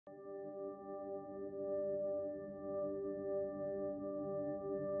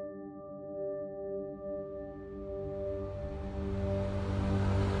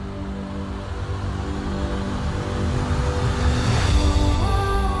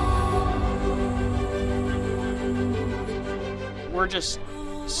we're just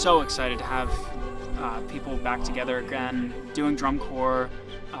so excited to have people back together again, doing drum corps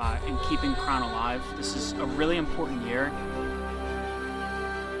and keeping Crown alive. This is a really important year.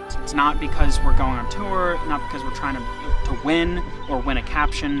 It's not because we're going on tour, not because we're trying to win or win a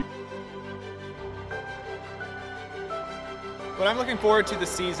caption. What I'm looking forward to this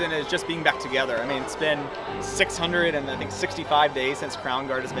season is just being back together. I mean, it's been 665 days since Crown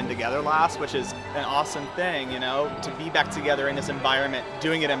Guard has been together last, which is an awesome thing, you know, to be back together in this environment,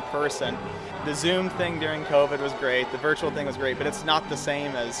 doing it in person. The Zoom thing during COVID was great, the virtual thing was great, but it's not the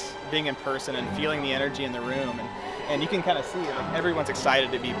same as being in person and feeling the energy in the room. And you can kind of see it, like everyone's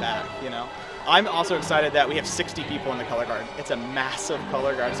excited to be back, you know. I'm also excited that we have 60 people in the color guard. It's a massive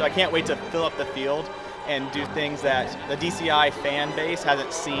color guard, so I can't wait to fill up the field and do things that the DCI fan base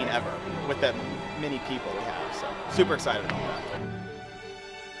hasn't seen ever with the many people we have. So super excited about that.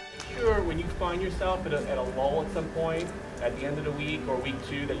 Sure, when you find yourself at a lull at some point, at the end of the week or week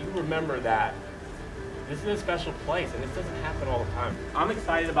 2, that you remember that this is a special place and this doesn't happen all the time. I'm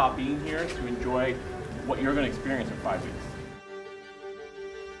excited about being here to enjoy what you're going to experience in 5 weeks.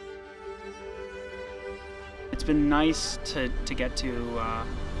 It's been nice to get to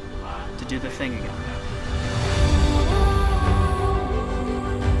do the thing again.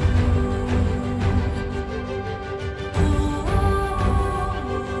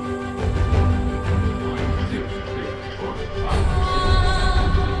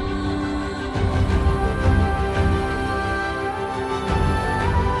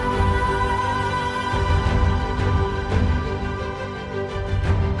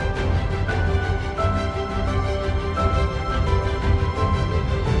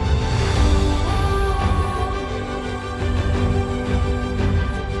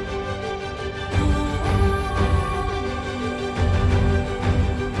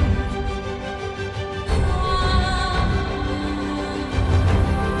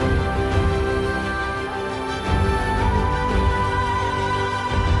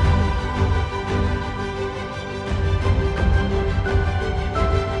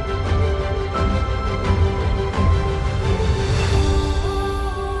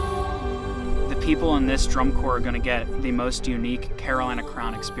 People in this drum corps are going to get the most unique Carolina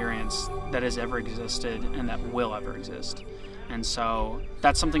Crown experience that has ever existed and that will ever exist. And so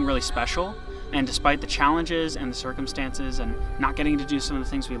that's something really special. And despite the challenges and the circumstances and not getting to do some of the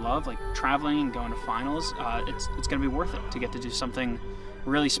things we love, like traveling and going to finals, it's going to be worth it to get to do something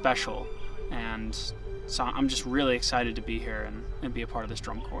really special. And so I'm just really excited to be here and be a part of this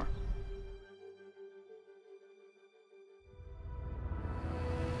drum corps.